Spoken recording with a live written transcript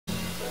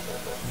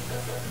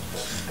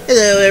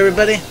Hello,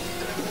 everybody.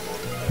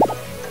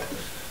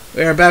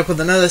 We are back with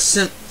another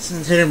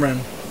Simpsons hit and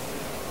run.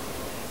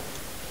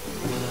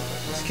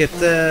 Let's get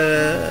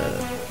the...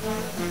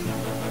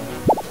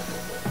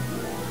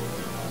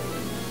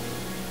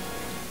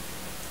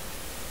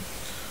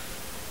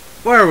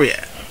 Where are we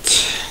at?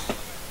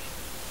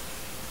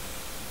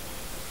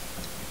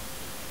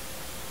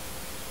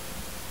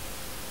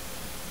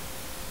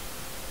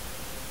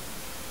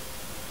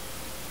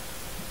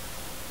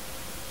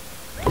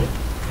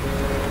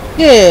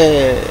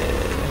 Yeah.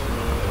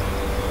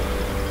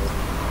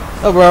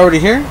 Oh, we're already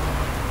here?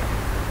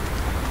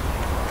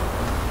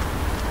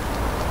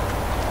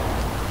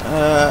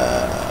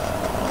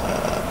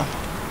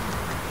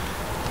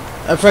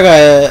 I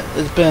forgot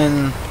it's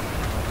been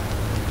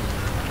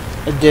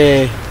a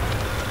day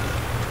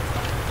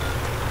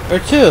or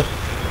two.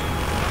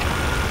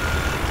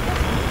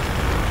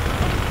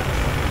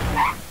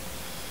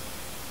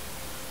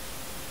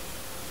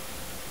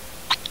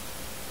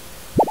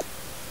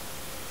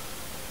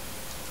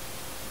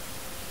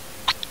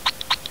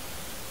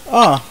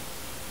 Oh.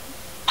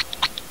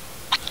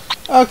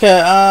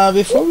 Okay,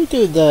 before we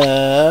do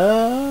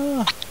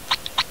that...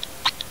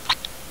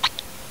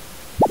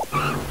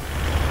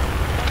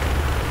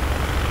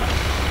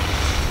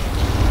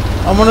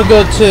 I'm gonna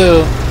go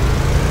to...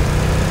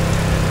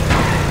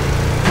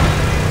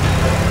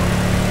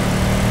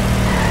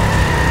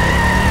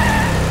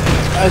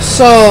 I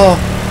saw...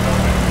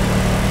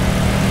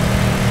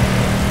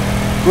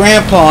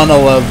 Grandpa on the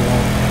level.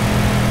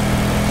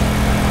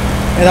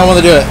 And I want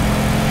to do it.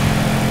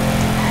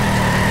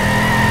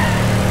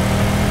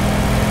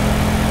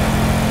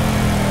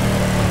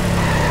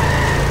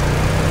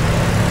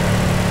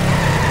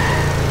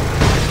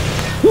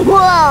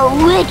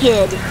 Whoa,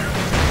 wicked!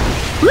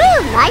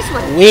 Woo, nice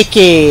one. Wicked.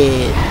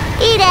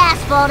 Eat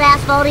asphalt,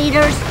 asphalt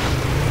eaters.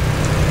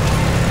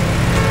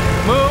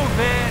 Move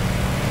it.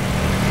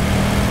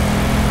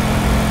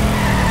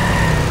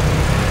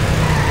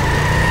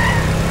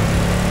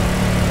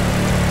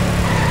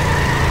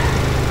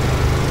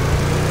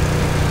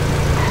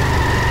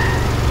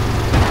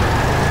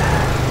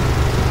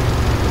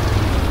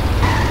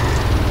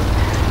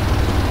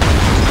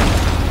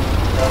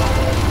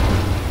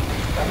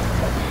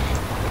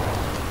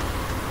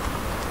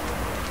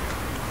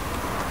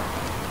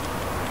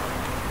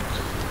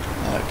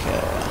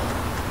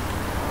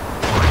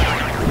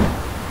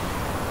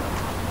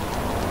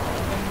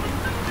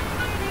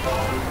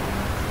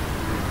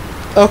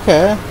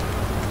 Okay.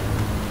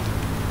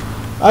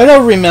 I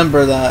don't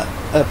remember that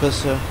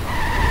episode.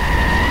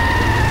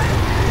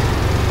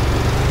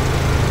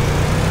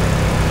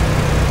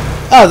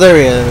 Oh, there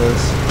he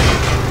is.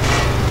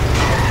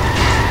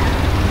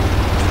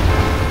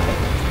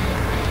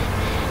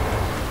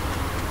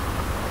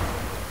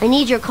 I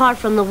need your card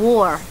from the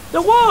war.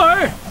 The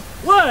war?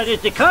 What,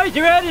 is the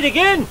Kaiser at it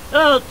again?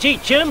 I'll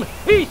teach him.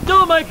 He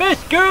stole my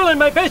best girl and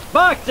my best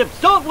box of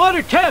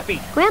saltwater taffy.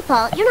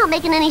 Grandpa, you're not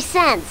making any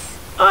sense.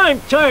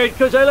 I'm tired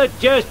because I let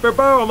Jasper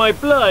borrow my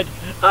blood.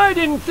 I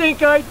didn't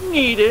think I'd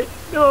need it.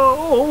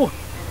 No.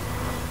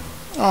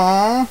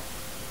 Aww.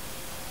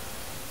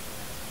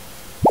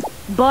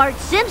 Bart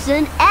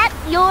Simpson at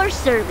your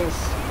service.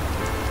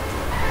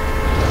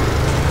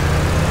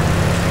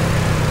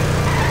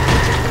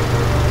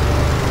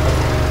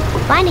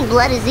 Finding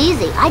blood is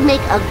easy. I'd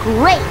make a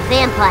great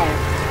vampire.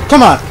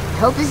 Come on.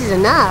 Hope this is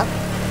enough.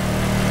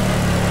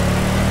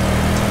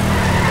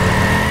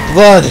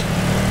 Blood.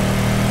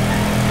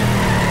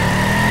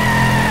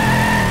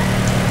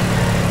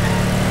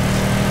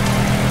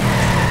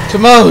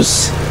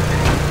 Tomos.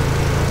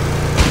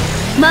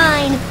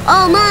 Mine!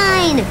 All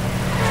mine!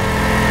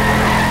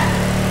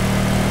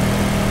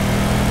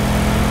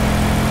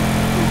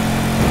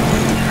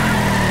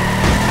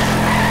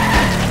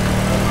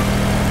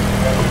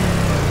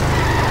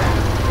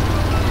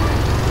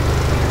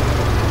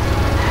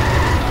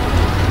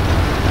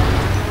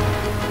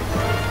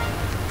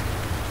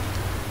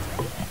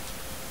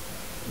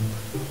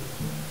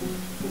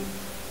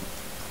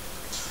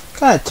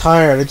 Kind of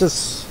tired. I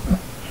just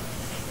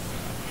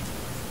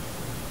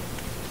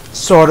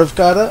sort of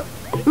got it.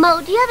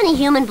 Mo, do you have any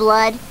human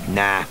blood?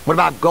 Nah. What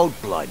about goat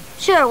blood?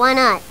 Sure, why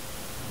not?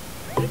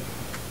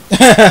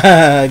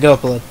 Go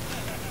blood.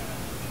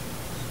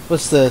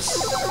 What's this?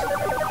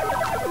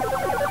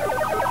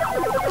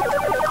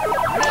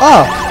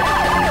 Oh!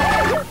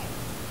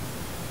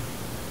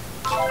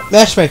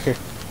 Matchmaker.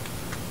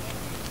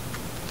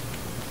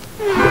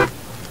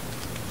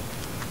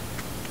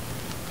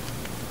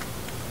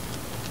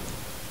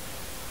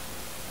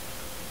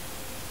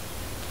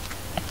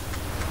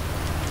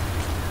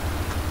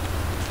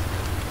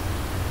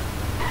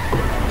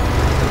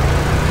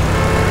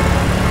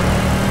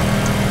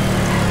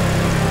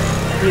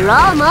 You're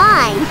all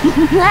mine.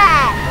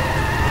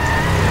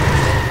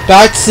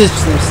 Dark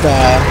system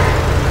style.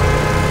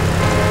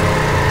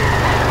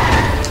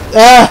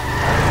 Ah!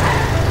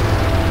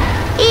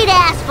 Eat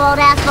asphalt,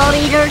 asphalt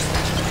eaters.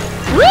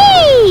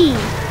 Whee!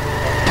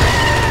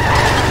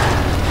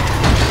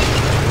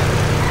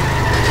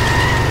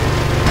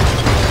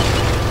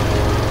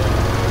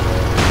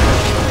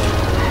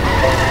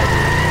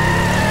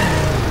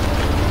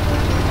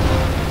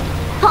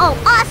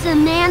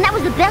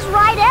 Best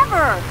ride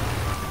ever.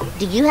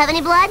 Do you have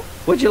any blood?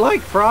 Would you like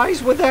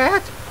fries with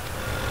that?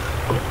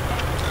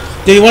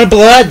 Do you want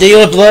blood? Do you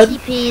want blood?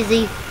 Easy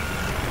peasy.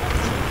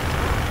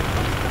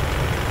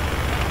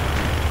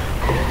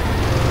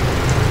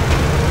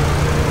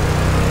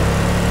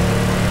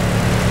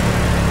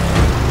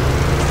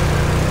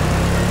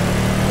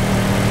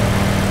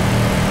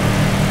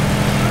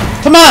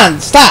 Come on,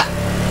 stop!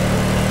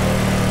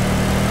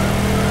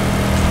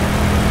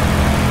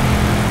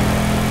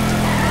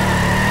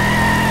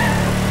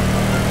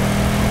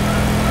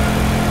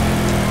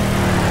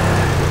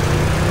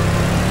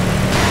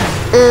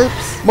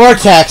 Oops. More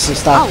taxi,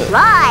 stop it.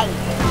 Alright.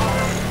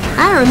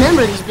 I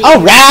remember these being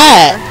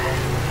Alright!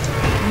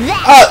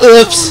 That's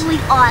oops. totally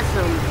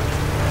awesome.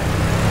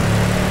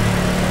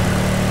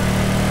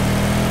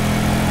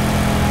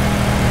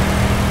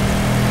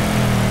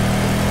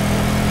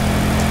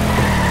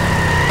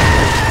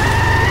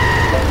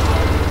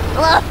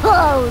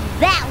 Whoa,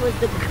 that was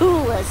the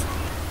coolest.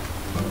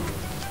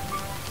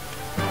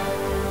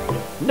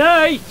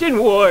 Nice and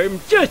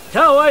warm, just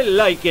how I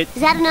like it.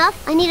 Is that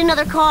enough? I need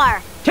another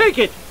car. Take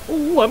it.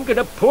 Oh, I'm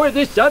gonna pour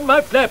this on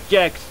my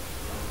flapjacks.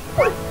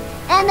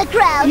 And the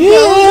crowd Yeah.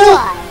 goes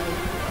wild.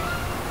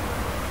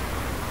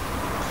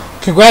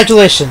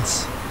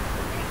 Congratulations.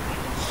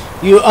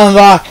 You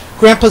unlock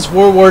Grandpa's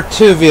World War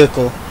II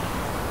vehicle.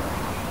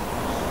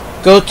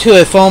 Go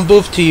to a phone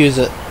booth to use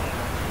it.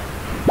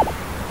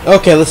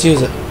 Okay, let's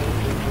use it.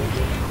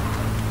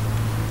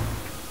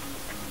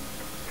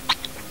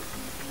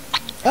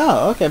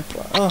 Oh, okay.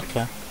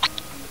 Okay.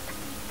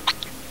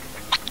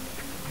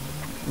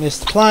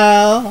 Mr.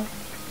 Plow.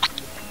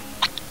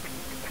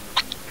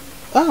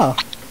 Oh.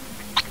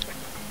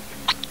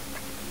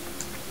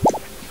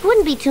 It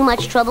wouldn't be too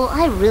much trouble.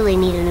 I really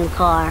need a new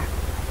car.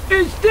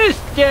 Is this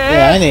Dad?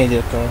 Yeah, I need a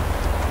new car.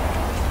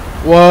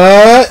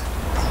 What?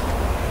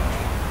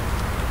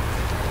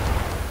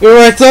 You're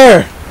right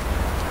there.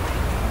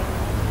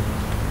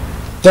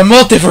 The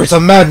multiverse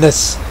of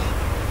madness.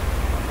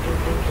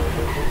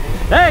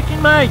 Back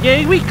in my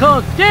day, we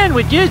called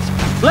sandwiches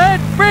Flat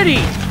Freddy's,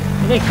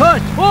 and they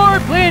cost 4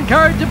 playing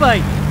cards a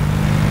bite.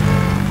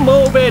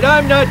 Move it,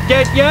 I'm not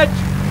dead yet.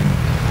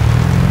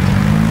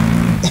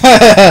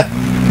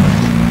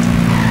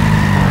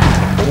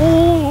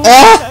 Oh,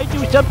 did I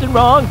do something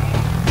wrong?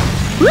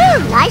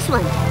 Woo, nice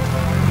one.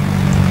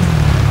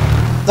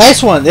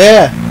 Nice one,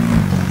 yeah.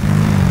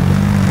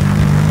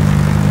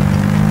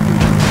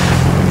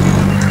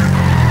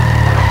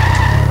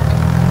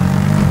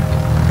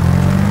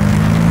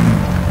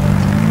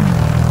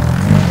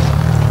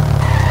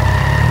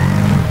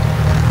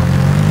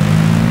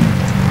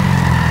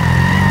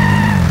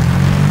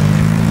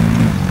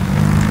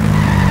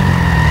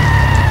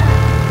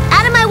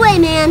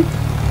 Man.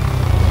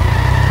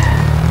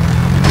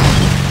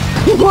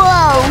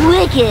 Whoa,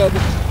 wicked.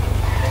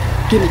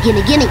 Gimme,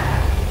 gimme, gimme.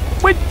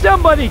 Would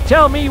somebody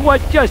tell me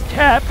what just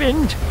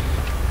happened?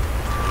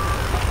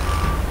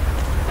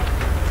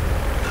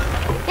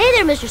 Hey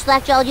there, Mr.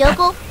 Slackjawed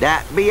Yokel.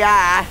 That be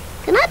I.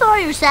 Can I borrow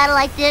your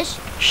satellite dish?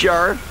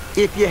 Sure,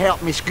 if you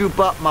help me scoop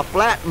up my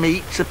flat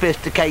meat,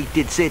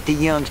 sophisticated city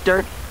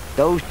youngster.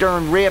 Those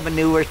darn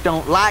revenuers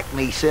don't like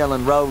me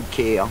selling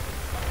roadkill.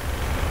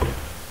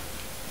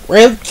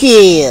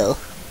 Roadkill.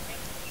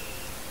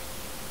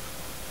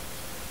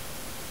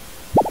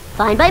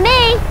 Fine by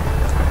me.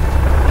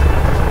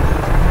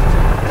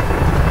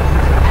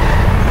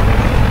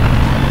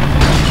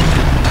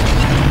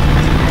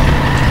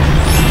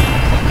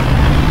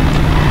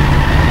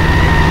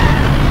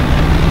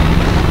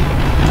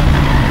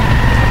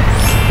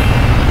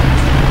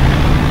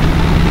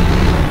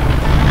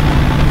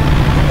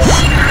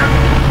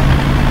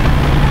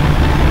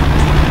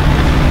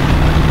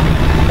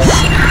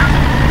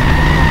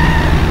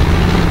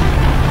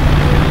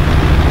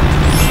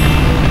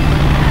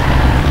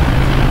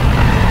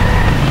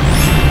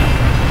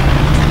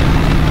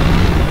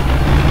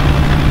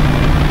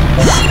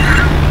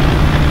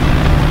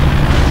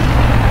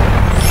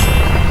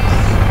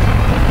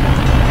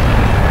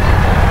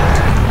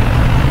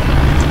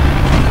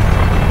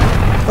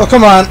 Oh,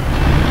 come on.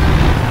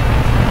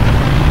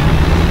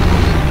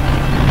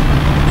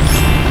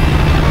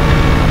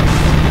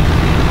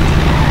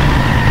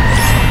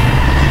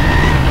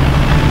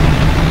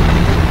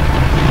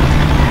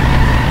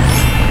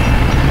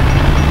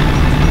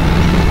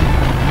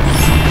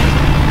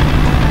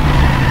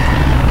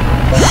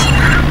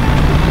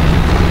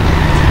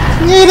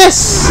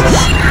 Yes!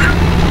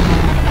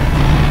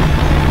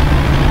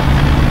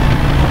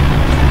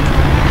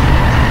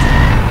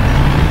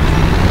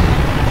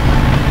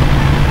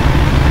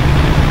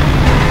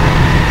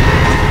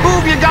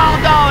 Move your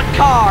doggone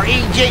car,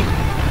 EJ.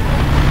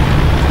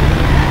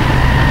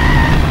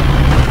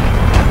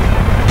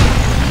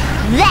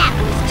 That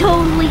was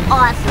totally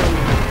awesome.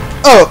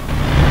 Oh!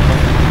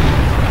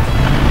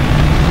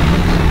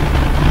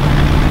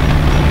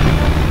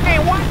 Hey,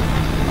 what?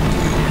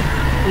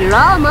 You're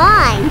all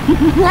mine.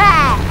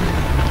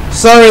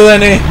 Sorry,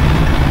 Lenny.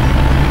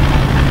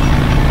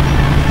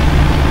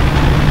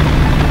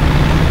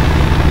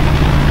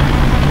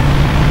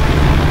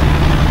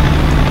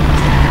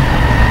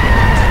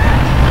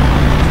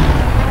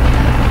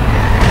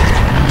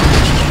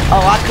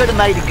 could have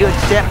made a good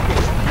septic.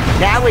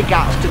 Now we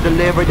got to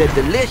deliver the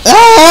delicious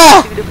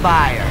to the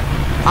buyer.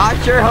 I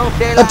sure hope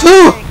they like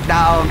pink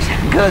dogs,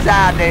 cause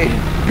I do.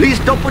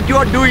 Please stop what you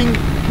are doing.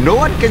 No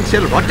one can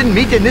sell rotten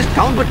meat in this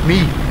town but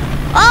me.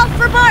 All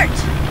for Bart!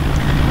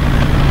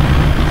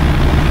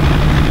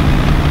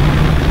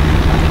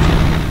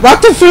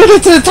 Rotten food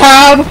into the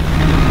town!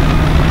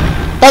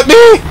 But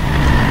me!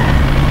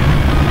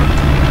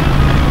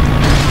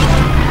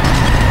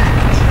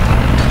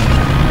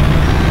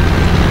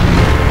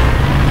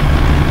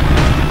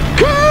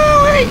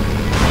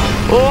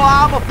 Oh,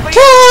 I'm a fan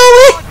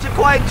of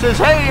consequences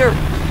here.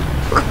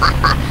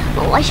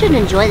 Oh, I shouldn't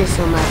enjoy this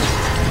so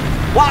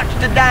much. Watch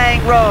the dang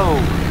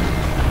road.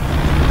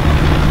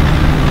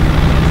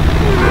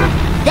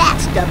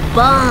 That's the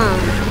bomb.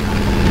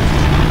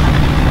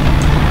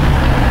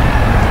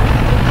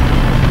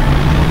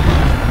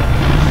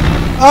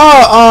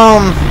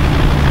 Oh,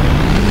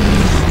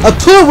 a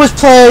tour was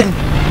played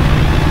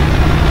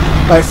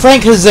by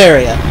Frank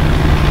Azaria.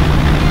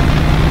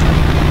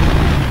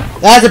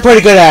 That's a pretty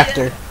good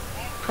actor.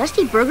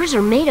 Crusty burgers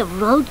are made of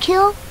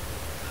roadkill?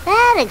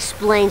 That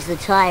explains the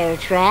tire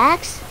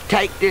tracks.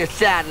 Take this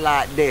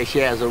satellite dish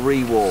as a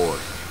reward.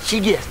 She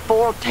gets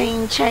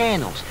 14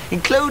 channels,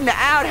 including the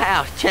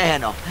Outhouse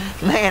channel.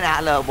 Man,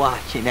 I love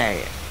watching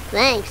that.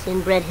 Thanks,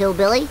 inbred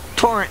hillbilly.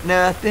 Torrent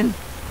nothing.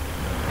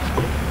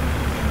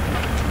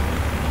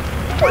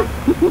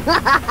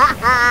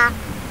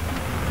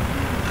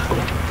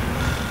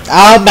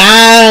 Oh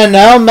man,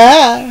 oh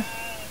man.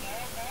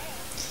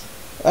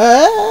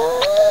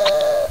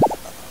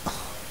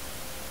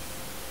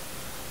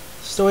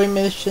 Story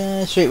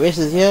mission, street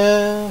races,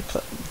 yeah.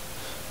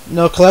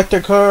 No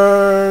collector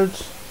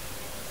cards.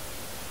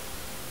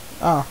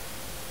 Oh.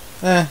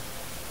 Eh.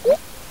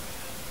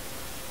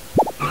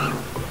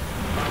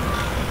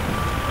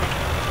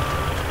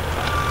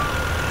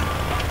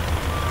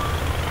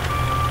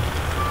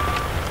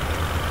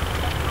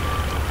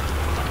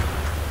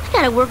 I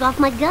gotta work off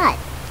my gut.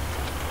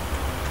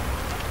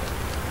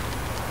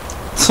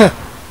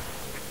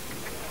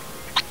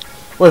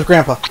 Where's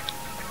Grandpa?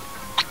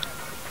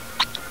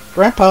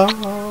 Grandpa.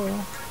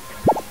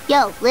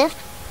 Yo, lift.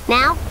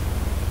 Now?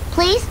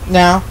 Please?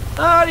 Now.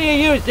 How do you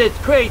use this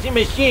crazy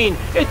machine?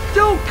 It's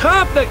so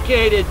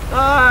complicated.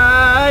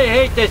 I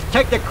hate this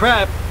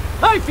technocrat.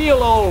 I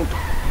feel old.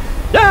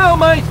 Now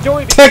my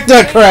story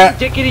Technocrat.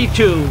 Dickety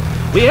too.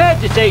 We had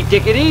to say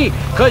Dickety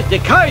because the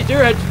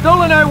Kaiser had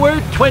stolen our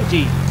word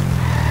 20.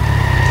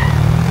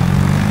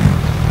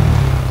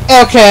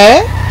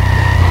 Okay.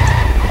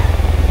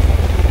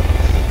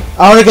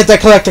 I want to get that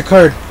collector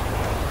card.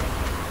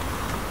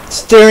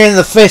 Staring in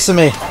the face of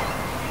me.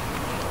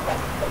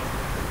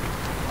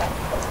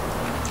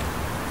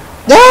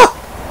 No!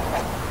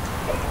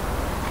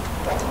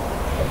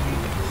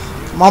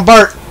 Come on,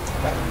 Bart.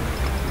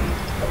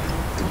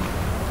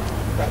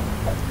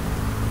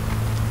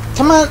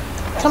 Come on.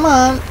 Come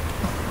on.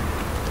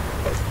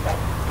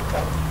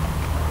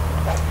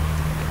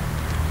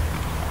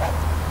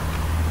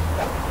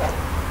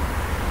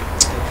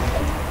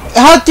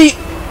 How deep?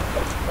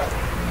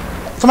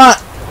 Come on.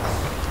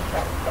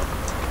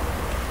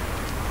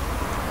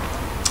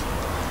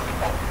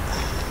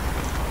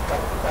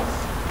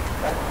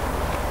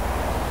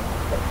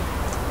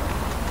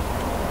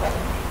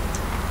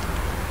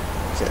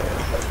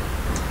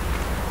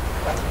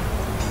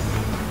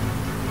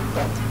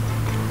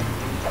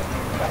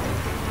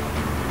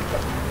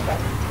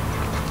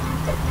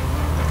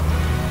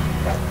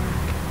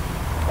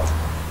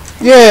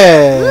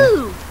 Yeah.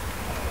 Woo!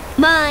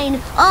 Mine!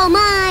 All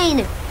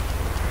mine!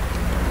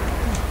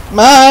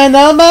 Mine,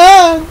 oh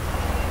mine.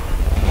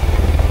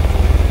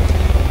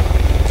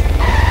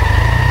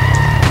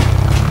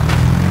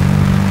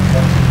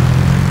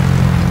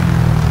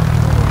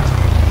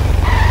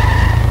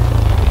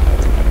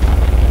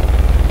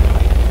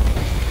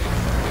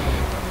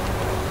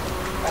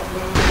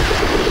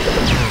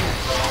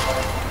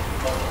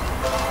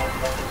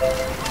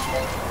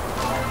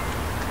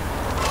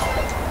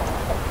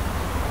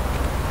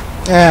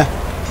 Yeah.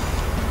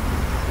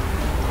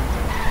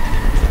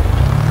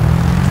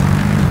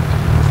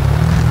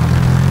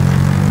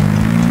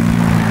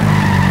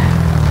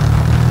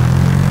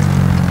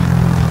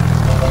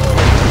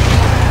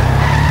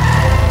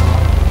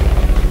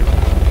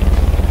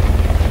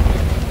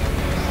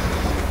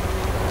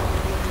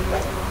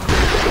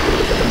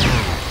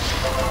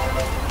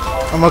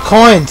 Oh, my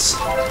coins.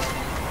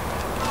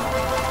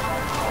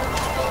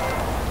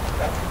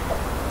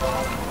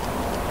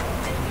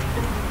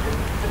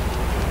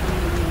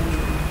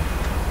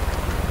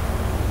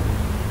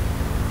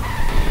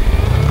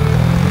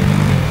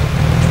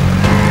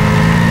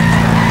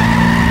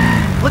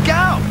 Look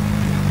out!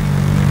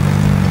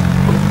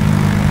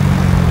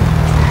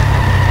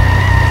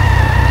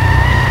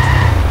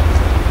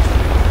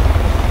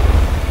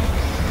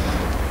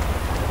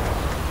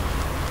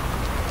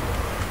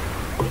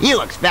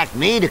 You expect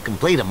me to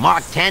complete a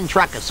Mark 10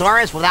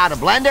 Truckosaurus without a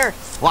blender?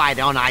 Why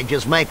don't I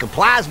just make a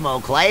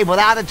plasmoclave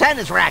without a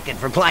tennis racket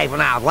for playing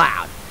out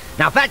loud?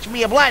 Now fetch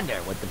me a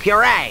blender with the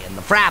puree and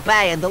the frappe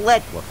and the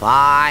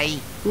liquefy.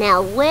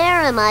 Now where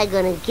am I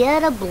gonna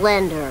get a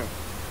blender?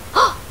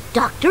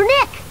 Dr.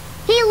 Nick!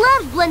 He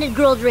loves blended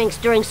girl drinks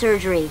during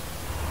surgery.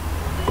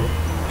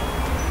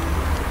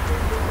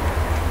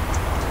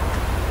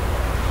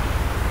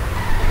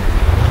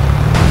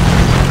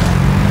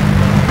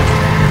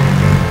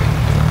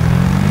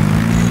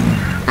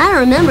 I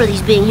don't remember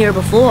these being here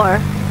before.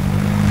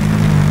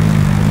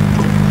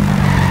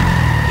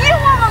 You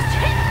almost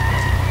hit...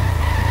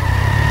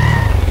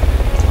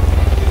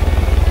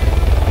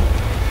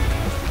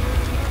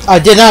 I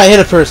did not hit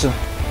a person.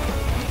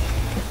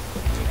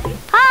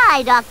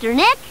 Hi, Dr.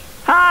 Nick.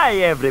 Hi,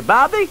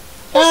 everybody.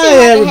 Hi,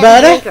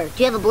 everybody.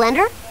 Do you have a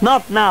blender?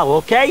 Not now,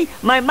 okay?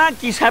 My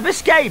monkeys have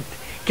escaped.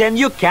 Can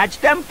you catch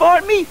them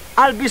for me?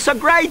 I'll be so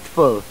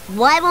grateful.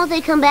 Why won't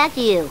they come back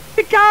to you?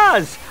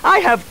 Because I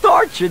have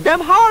tortured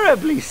them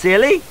horribly,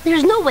 silly.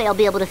 There's no way I'll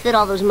be able to fit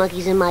all those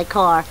monkeys in my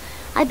car.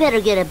 I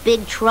better get a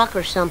big truck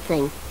or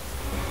something.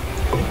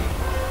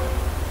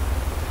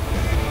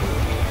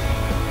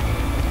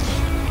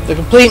 To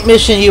complete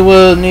mission, you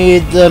will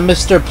need the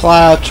Mr.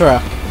 Plow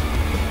truck.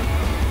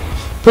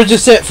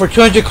 Purchase it for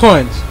 200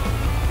 coins.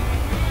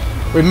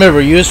 Remember,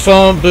 use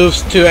phone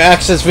booths to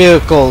access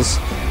vehicles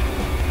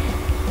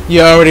you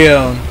already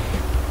own.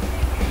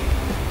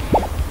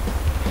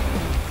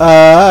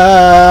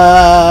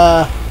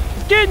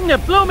 Get in the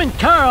bloomin'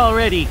 car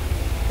already!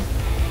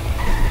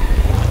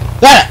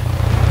 That!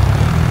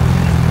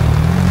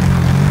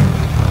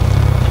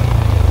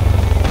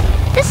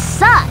 This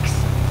sucks.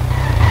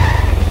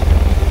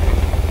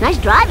 Nice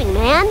driving,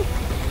 man.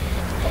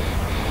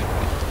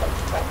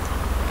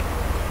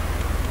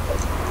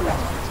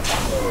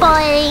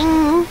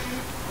 Boing.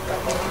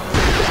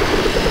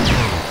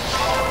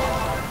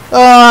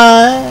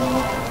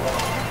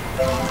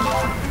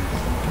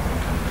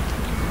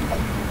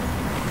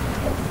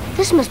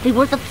 This must be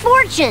worth a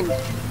fortune.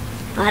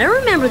 I don't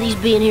remember these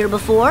being here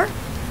before.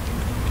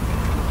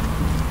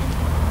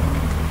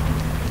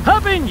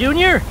 Hop in,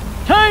 Junior!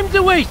 Time's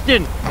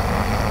a-wasting!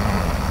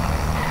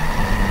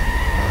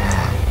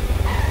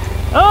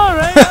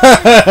 Alright,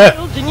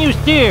 and you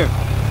steer.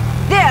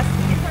 This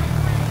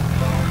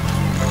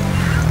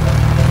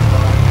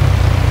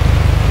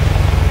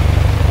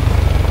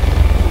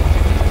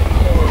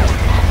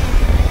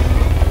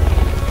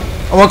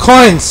I want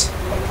coins.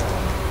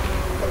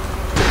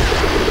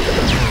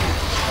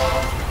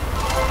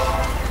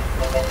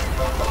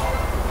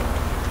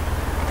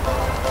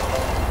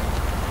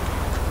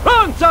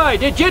 Wrong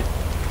side, idiot!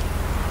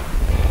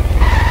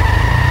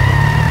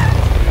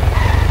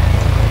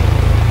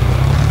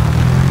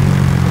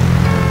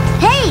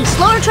 Hey,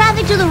 slower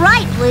traffic to the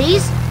right,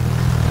 please.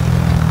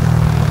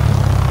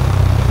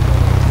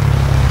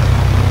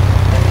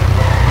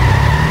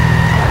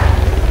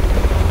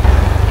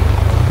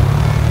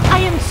 I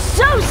am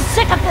so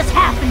sick of this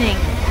happening.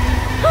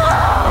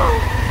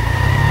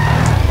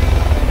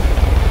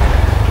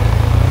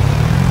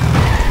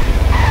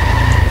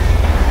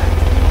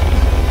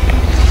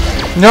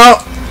 No.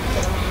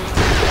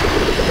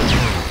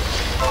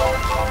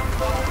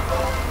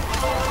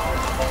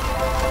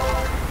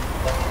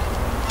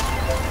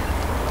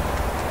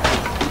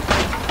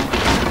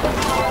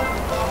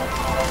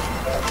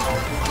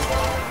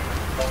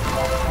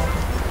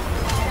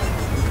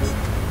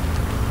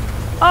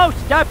 Oh,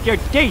 stop your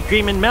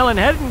daydreaming,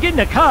 melonhead, and get in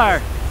the car!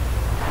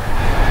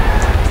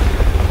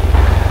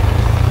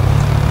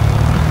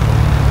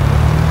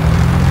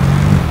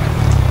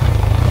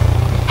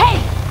 Hey,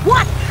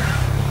 what?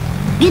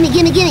 Gimme,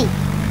 gimme, gimme.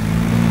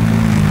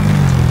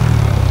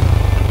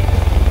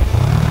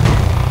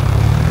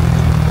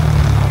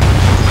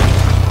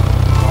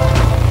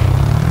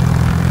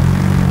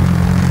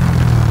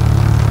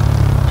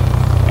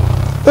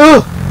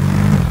 Ooh.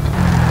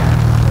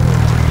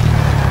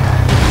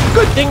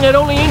 Good thing that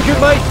only injured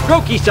my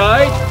strokey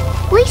side.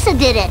 Lisa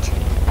did it.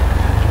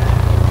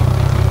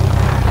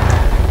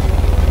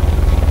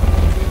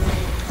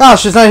 Oh,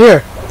 she's not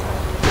here.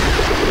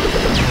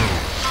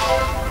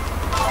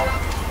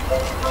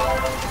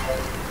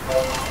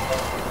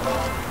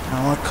 I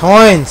want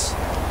coins.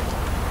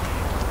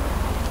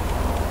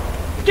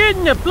 Get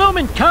in the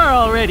bloomin' car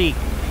already!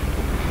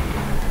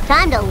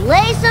 Time to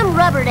lay some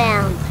rubber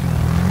down.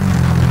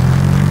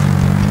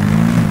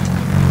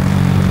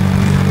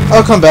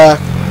 I'll come back.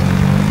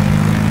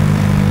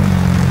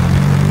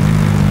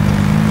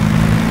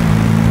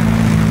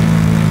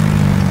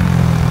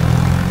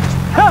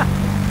 Ha!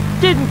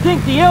 Didn't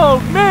think the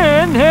old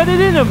man had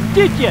it in him,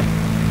 did ya?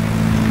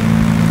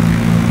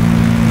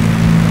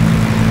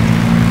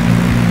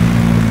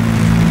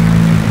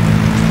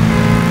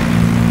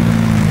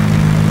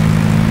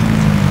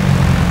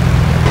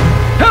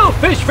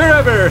 Hellfish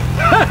forever!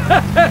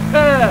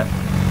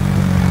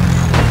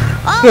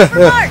 All for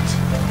Mart.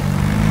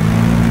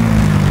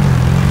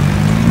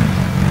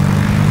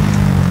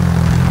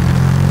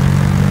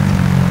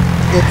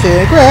 It's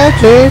a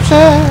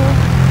graduation.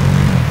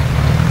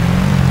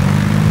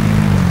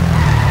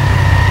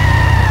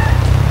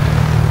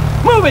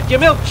 Move it, you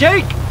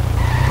milkshake!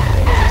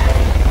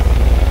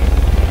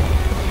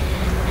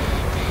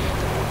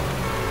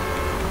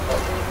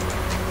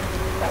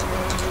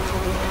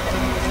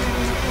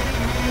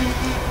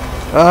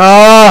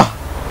 Ah!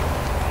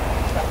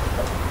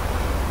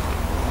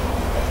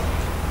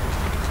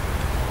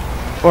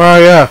 Where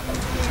are ya?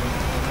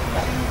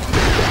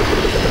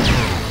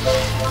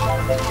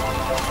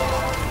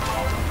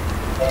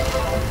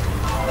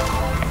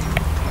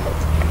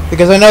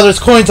 Because I know there's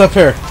coins up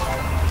here.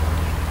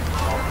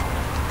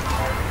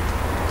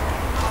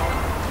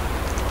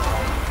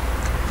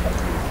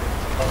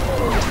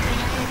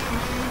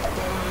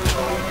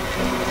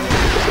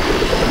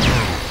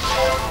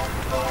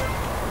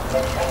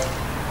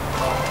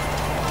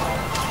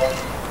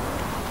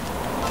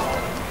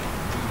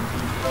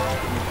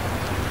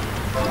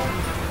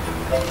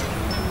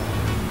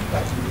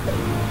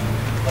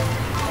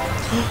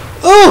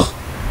 Ooh!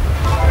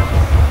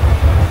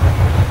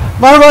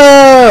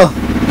 Marble!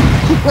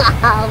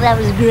 Wow, that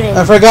was great.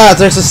 I forgot,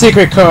 there's a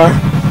secret car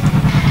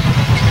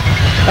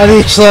at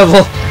each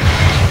level.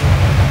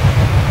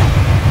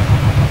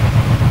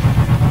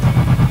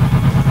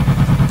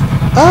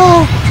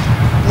 Oh!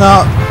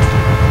 No.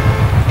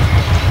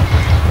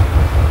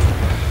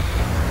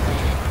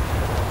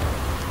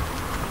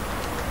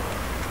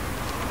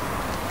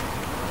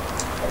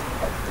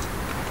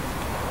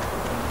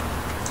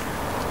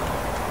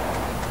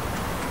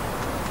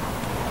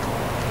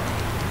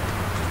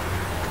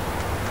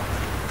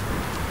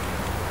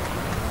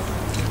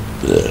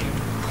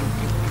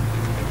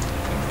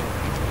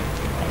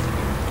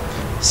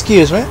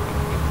 Excuse me.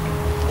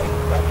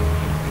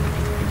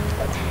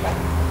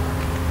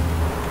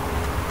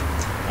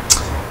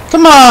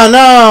 Come on,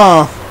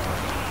 no!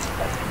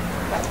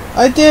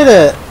 I did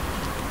it!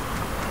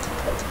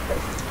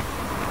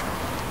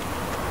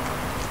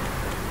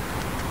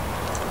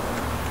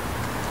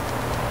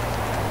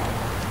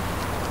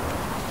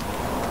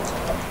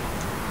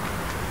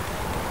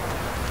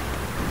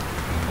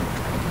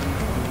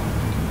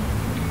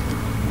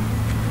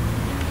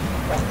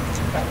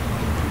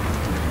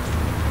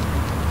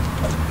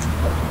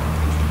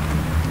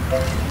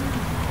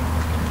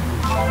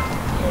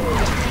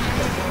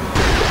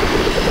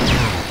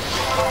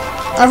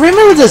 I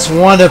remember this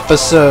one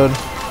episode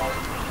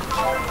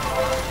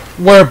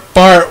where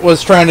Bart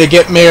was trying to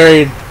get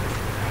married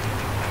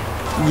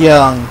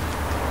young.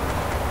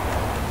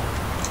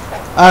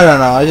 I don't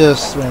know, I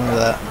just remember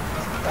that.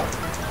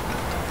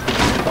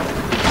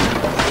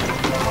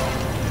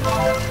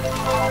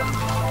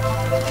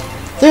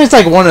 I think it's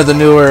like one of the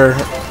newer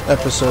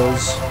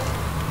episodes.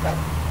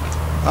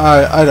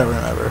 I don't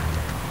remember.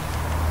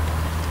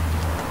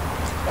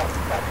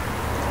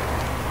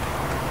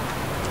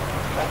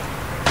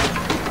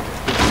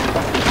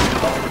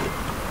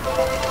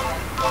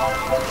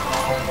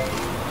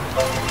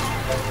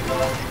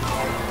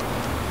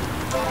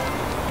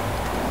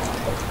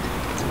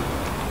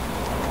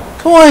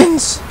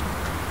 Coins!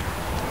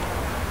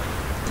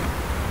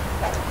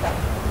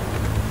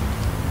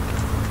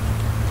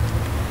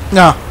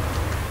 No.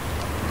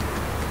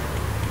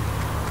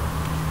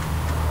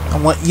 I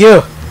want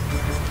you.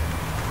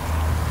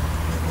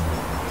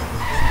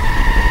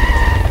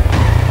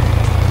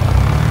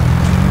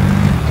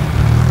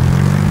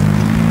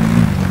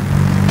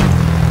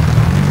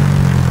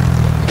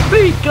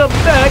 Please come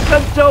back,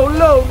 I'm so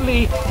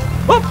lonely.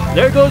 Oh,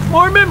 there goes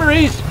more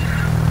memories.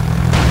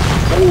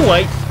 Oh,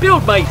 I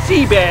spilled my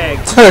sea bag.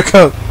 There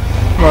go.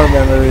 More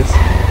memories.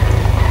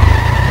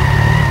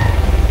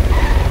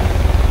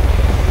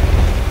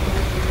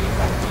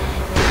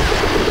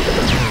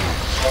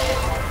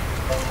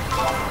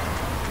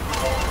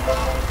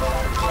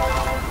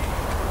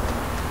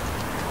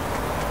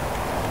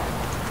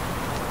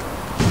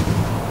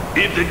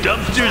 If the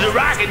dumpsters are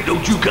rocking,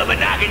 don't you come a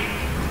knocking.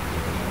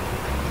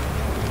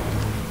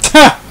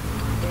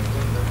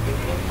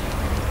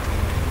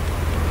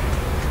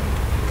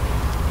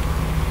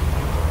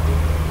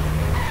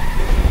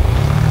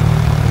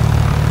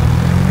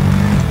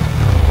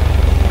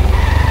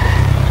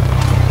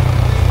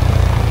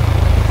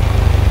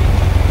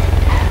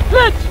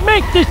 Let's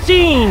make the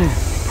scene.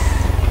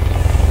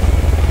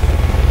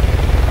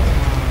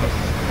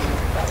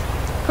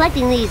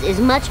 Collecting these is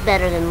much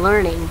better than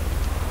learning.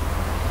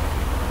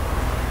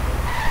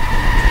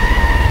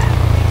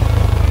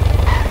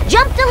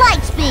 Jump to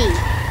light speed!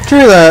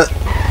 True that.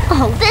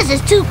 Oh, this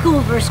is too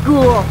cool for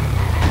school.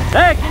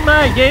 Back in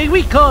my day,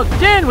 we called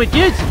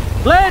sandwiches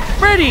Flat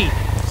Freddy,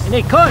 and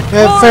they cost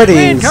Yeah, 4 Freddy's.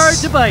 playing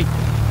cards a bite.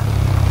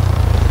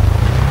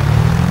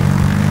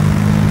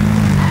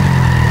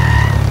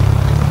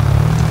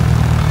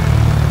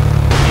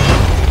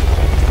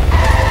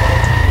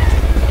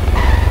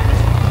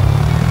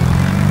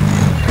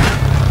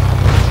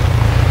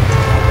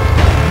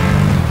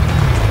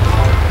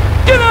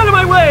 Get out of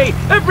my way!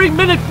 Every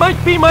minute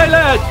might be my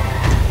last.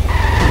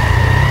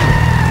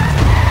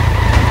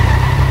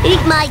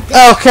 Eat my dick,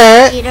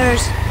 Okay.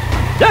 eaters.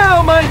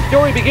 Now my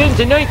story begins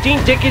in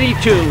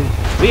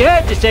 19-tickety-2. We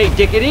had to say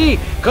tickety,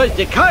 cause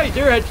the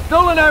Kaiser had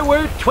stolen our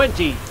word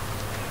 20.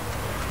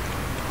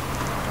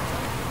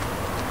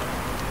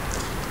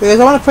 Because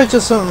I want to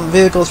purchase some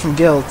vehicles from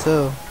Guild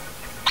too.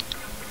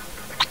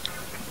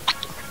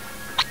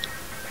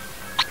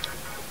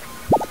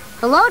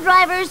 Hello,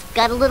 drivers.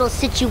 Got a little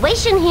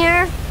situation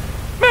here.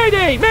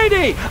 Mayday!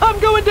 Mayday! I'm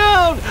going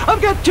down!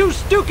 I've got 2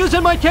 Stukas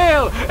in my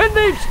tail, and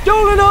they've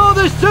stolen all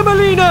the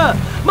semolina!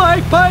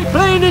 My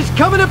biplane is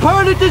coming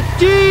apart at the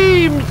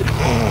seams!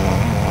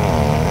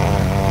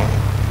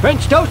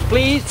 French toast,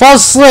 please. Fall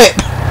asleep.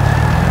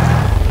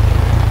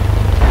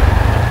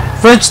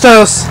 French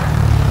toast.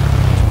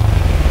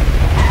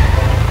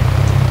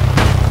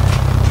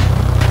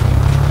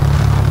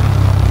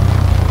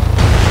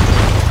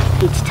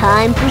 It's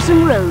time for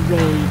some road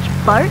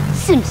rage. Bart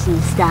Simpson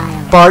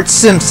style. Bart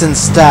Simpson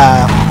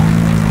style.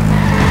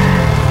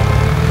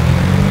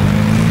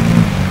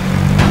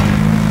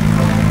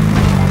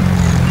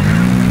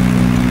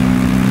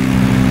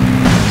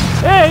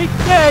 Hey,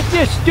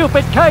 you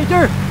stupid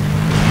Kaiser!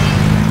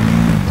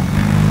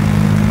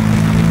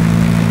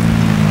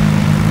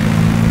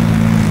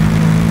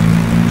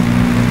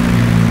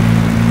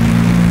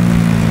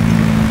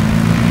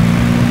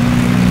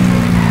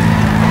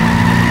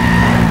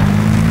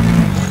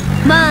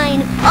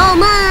 Mine! All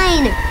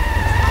mine!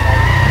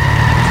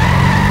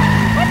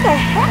 What the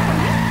heck?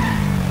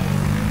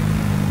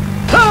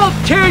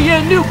 I'll tear you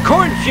a new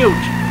corn shoot!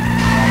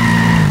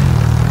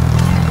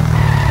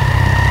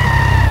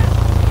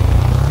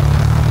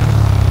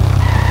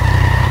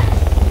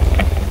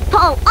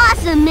 Oh,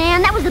 awesome,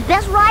 man! That was the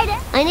best ride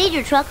ever. I need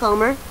your truck,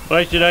 Homer.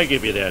 Why should I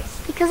give you that?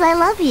 Because I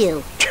love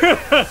you.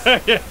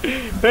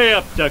 Pay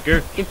up,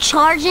 sucker. You're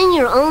charging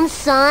your own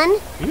son?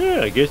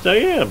 Yeah, I guess I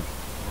am.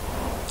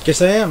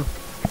 Guess I am.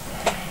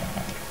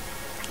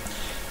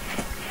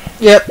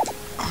 Yep.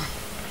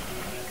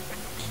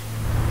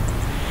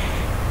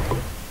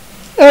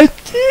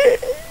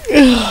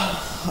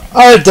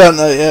 I don't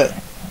know yet.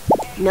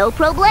 No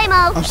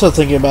problemo. I'm still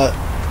thinking about it.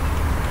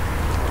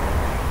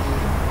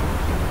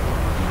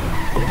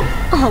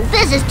 Oh,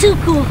 this is too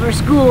cool for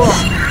school.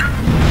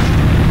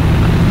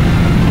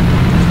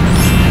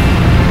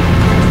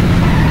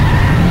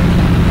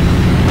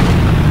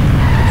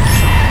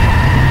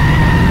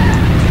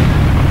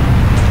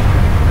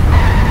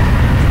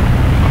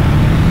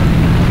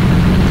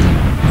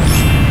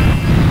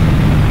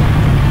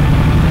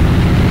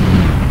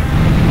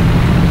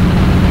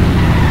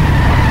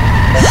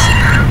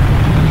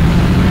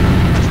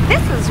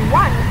 This is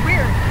one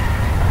weird.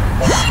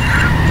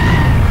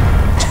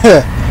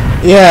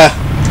 Yeah.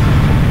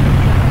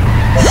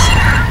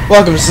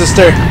 Welcome,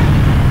 sister.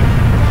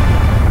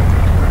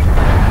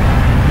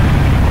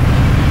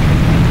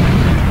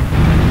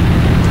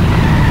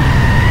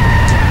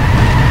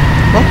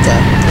 What the?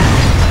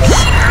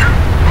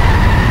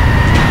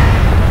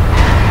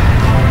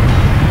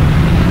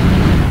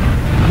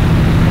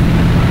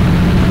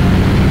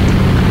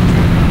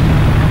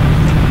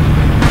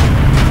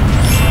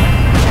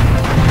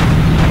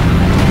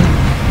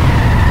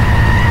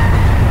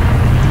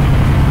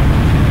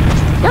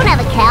 Don't have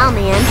a cow,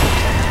 man.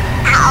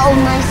 Ow,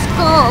 my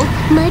skull.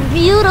 My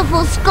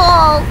beautiful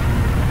skull.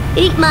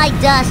 Eat my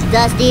dust,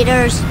 dust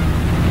eaters.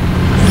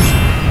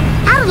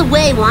 Out of the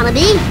way,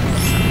 wannabe.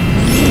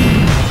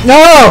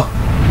 No!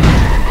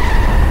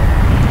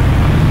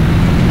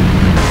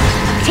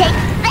 Take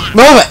that.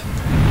 Move it!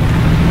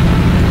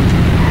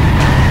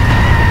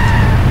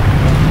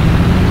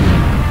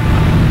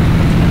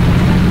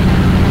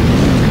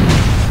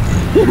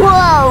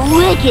 Whoa,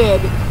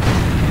 wicked.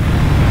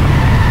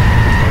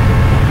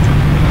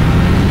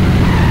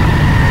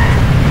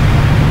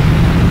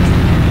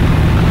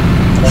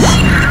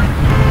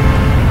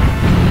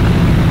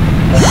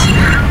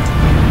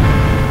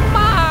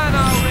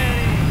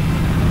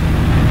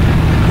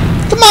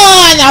 Come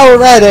on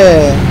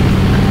already!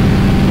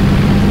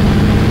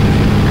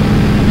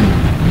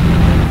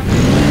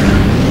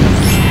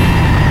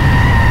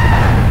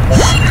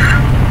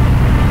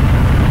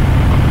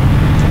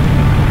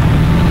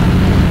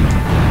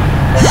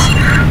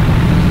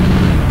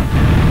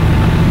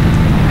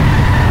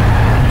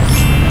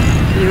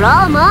 You're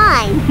all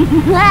mine.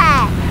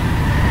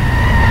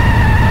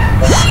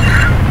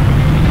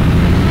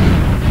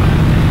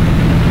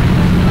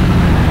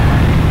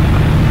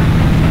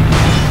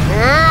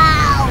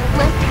 Ow,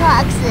 my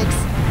coccyx.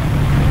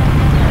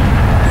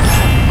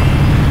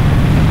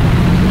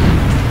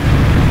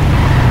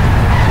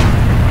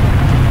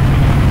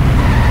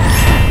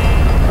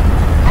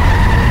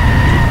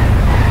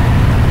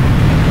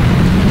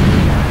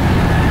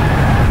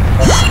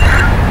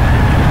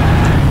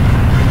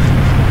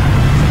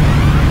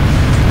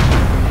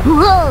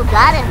 Whoa,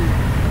 got him.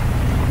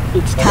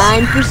 It's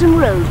time for some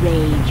road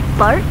rage.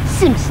 Bart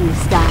Simpson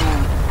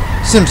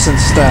style. Simpson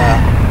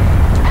style.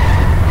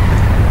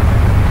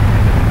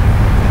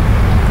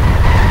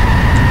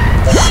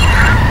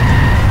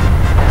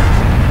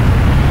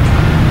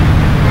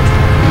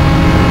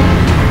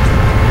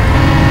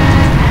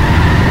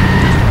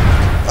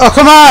 Oh,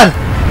 come on!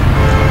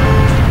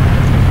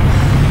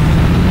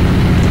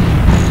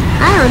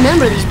 I don't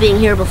remember these being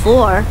here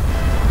before.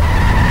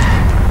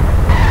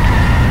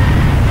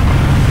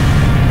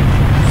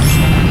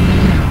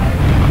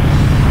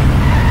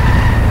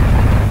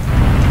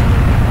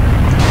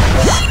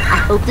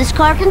 I hope this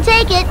car can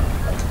take it.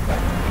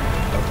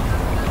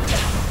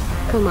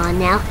 Come on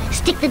now,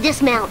 stick the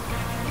dismount.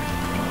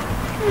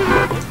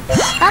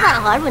 How about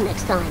a hard one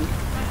next time?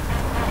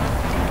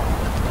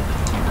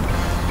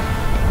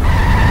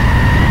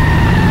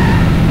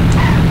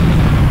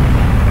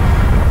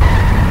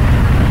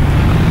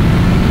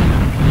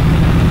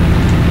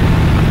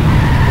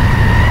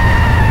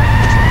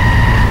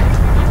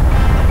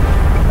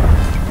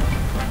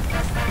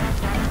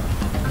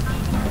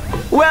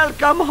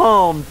 Welcome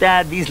home,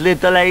 Daddy's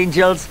little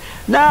angels.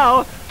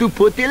 Now, to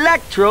put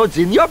electrodes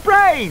in your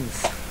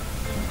brains.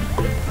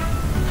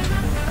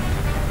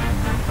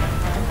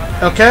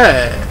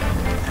 Okay.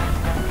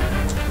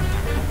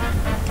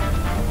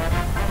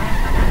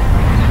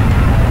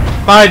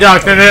 Bye,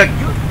 Dr. Nick.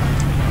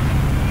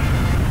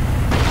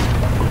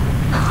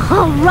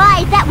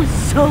 Alright, that was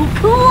so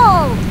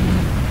cool!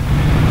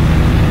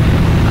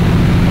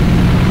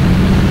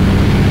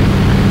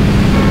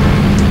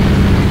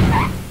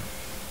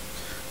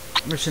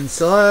 Mission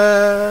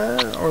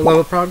select or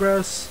level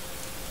progress.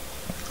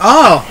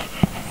 Oh!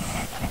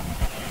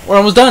 We're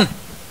almost done.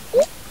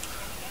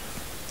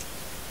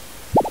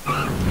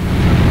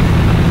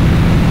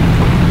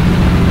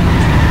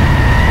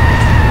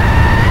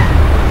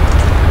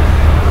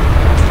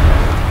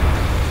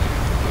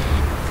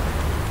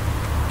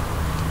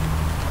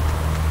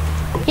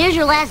 Here's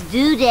your last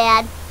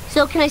doodad.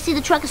 So can I see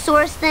the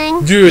Truckosaurus thing?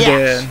 Doodad.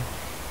 Yes.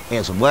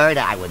 Here's a word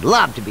I would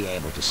love to be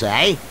able to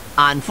say.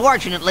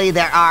 Unfortunately,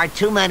 there are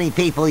too many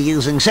people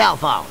using cell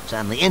phones,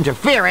 and the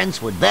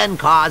interference would then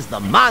cause the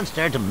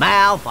monster to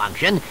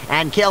malfunction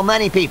and kill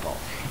many people.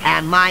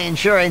 And my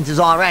insurance is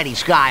already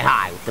sky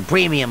high with the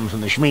premiums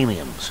and the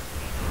schmemiums.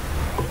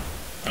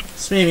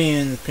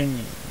 Smeemian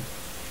opinion.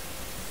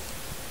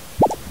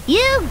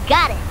 You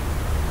got it!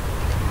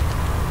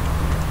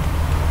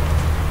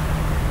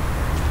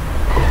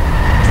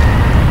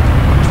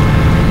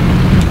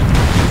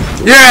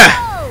 Yeah!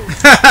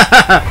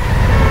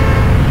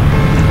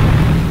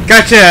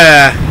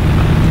 Gotcha!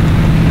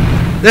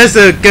 That's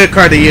a good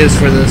card to use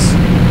for this.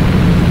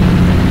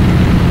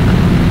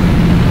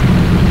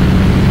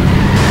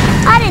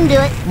 I didn't do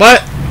it.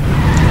 What?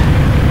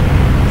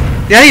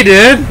 Yeah, you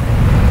did.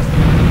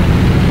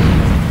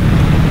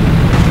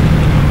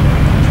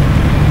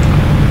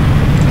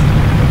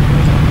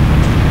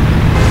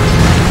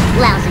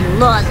 Lousy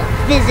laws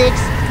of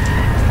physics.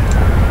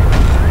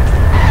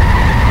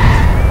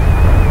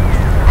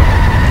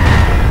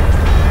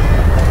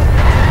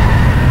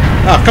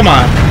 Oh, come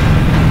on.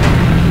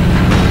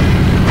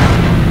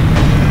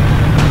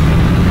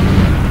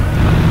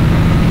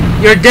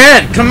 You're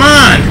dead. Come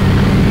on.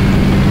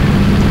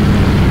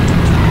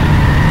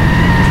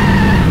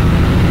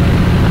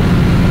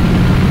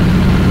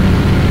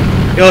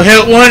 You'll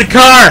hit one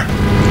car.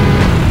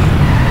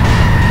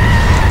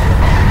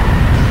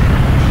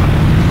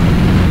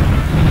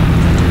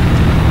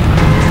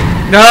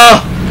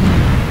 No.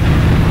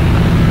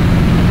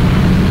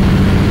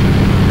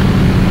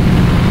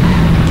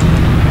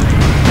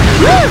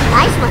 Woo,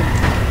 nice one.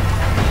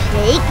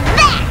 Take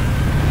that.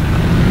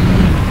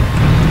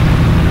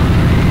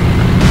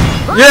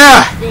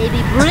 Yeah.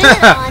 Baby, bring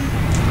it on.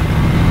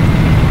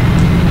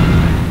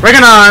 Bring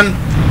it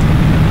on.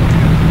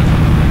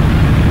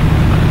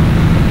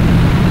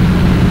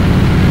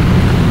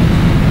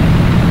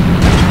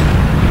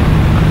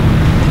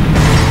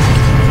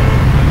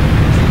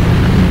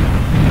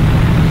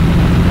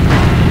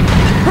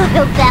 I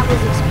hope that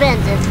was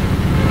expensive.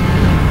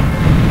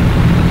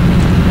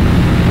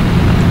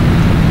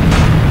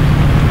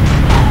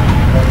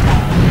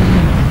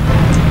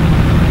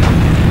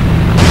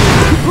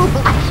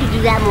 I should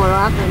do that more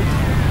often.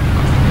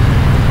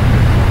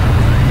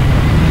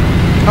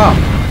 Oh.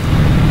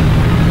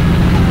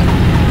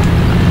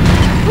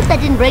 Hope that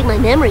didn't break my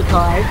memory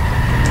card.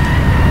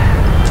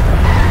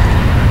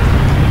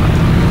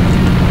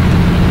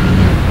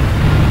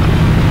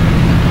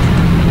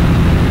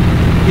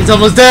 He's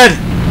almost dead.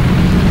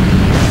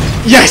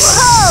 Yes.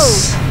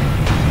 Whoa!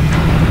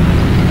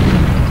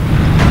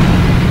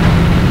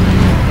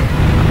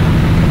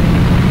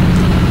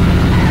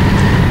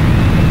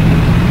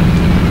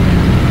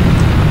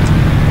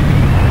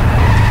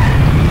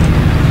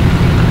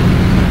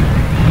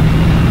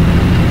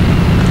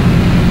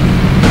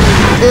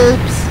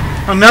 Oops.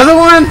 Another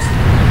one?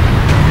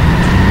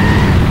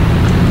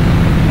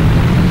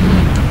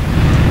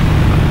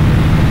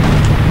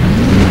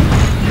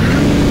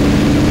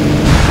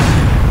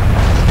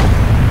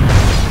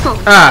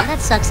 Oh, Ah.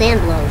 that sucks and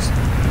blows.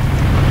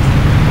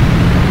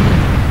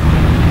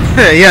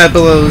 Yeah, it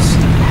blows.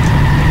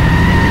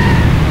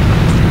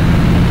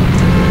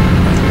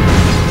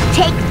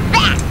 Take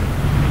that!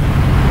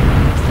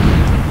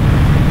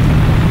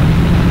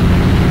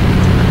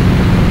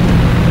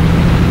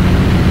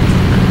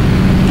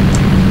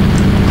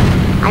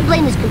 I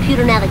blame his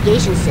computer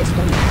navigation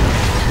system.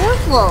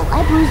 Careful,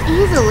 I bruise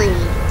easily.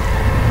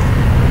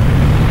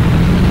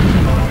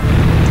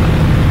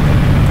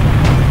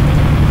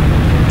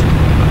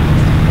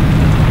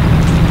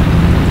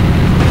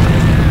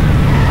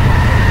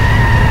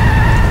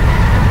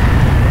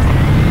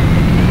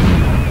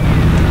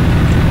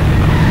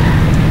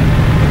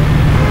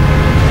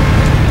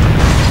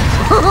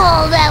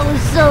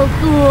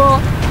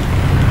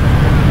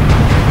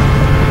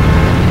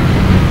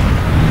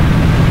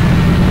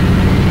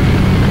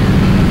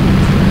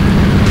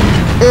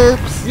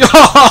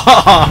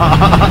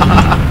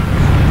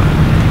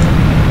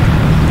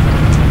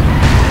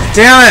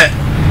 Damn it!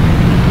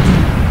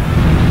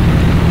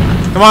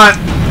 Come on!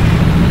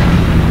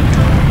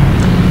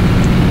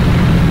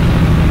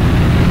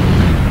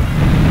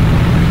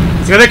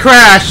 It's gonna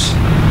crash!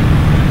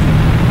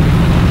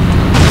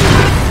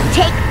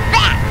 Take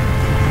that!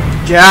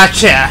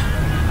 Gotcha!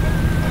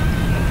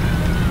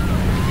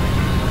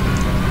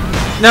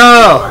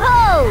 No! Whoa!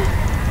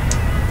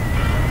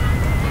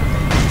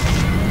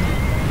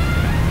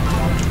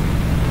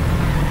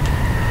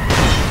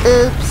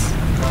 Oops.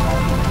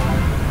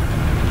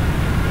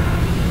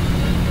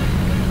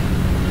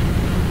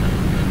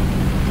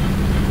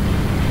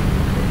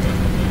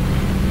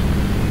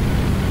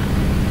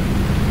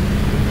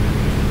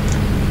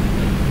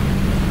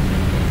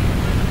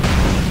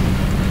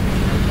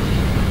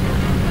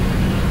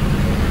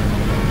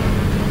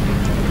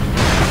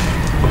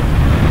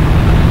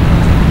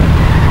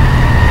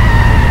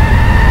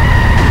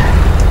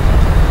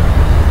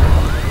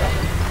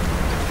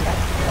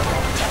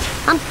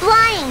 I'm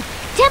flying!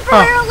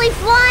 Temporarily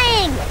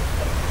flying!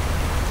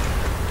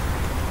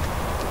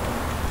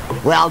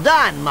 Well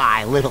done,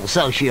 my little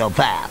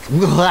sociopath.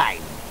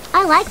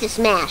 I like to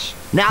smash.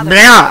 Now there's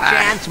a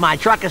chance my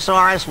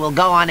Truckosaurus will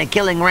go on a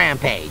killing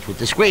rampage with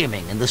the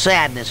screaming and the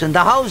sadness and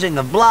the hosing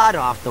of blood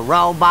off the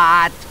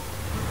robot.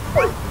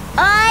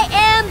 I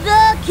am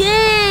the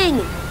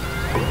king!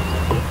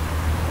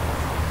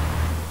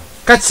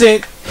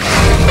 Cutscene.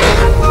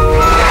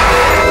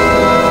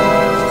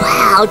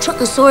 Wow,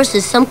 Truckosaurus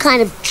is some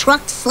kind of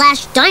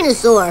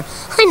truck/dinosaur.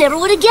 I never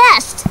would have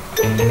guessed.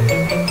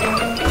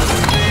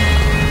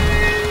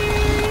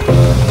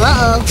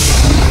 Uh-oh.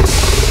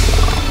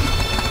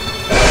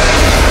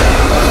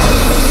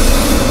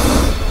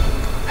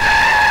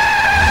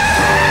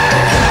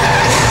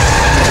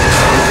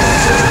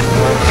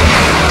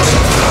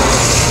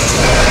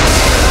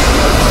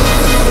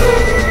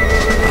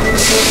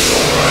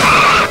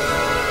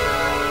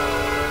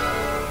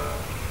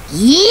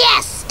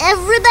 Yes!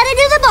 Everybody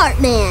do the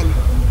Bartman!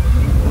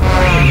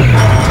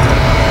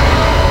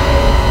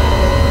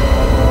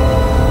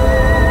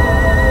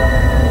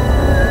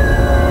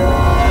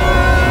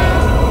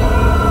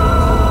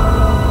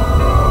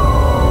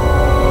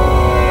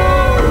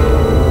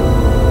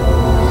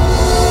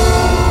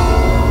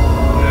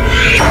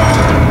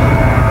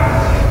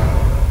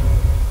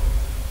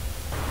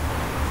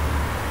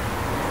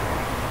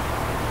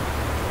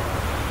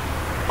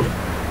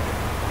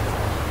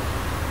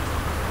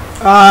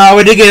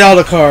 We did get all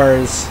the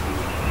cars.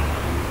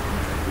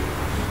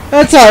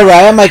 That's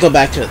alright, I might go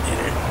back to it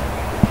later.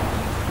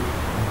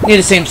 Need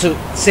the same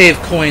save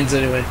coins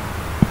anyway.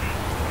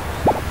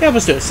 Yeah,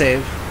 let's do a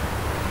save.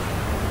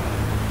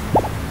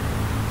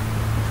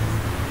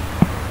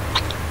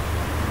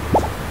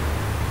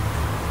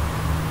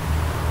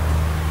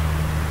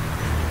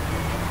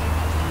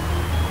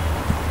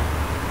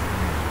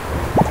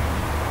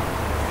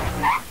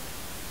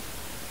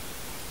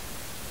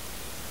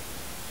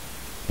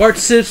 Bart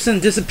Simpson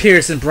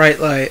disappears in bright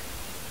light.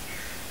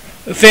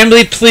 The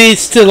family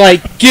pleads to,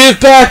 like, give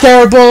back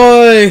our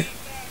boy!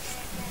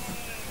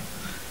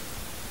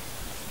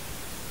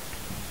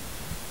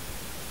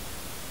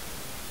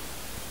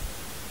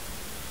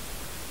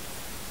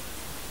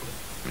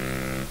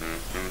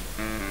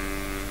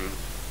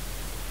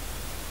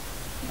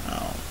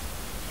 Oh.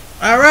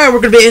 Alright, we're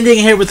gonna be ending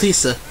here with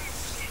Lisa.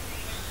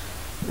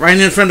 Right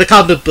in front of the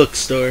comic book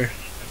store.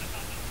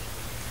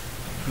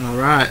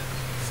 Alright.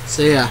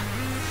 So yeah.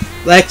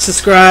 Like,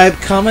 subscribe,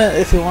 comment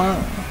if you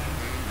want.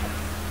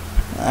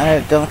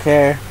 I don't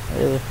care,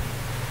 really.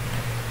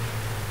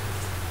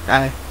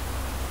 Bye.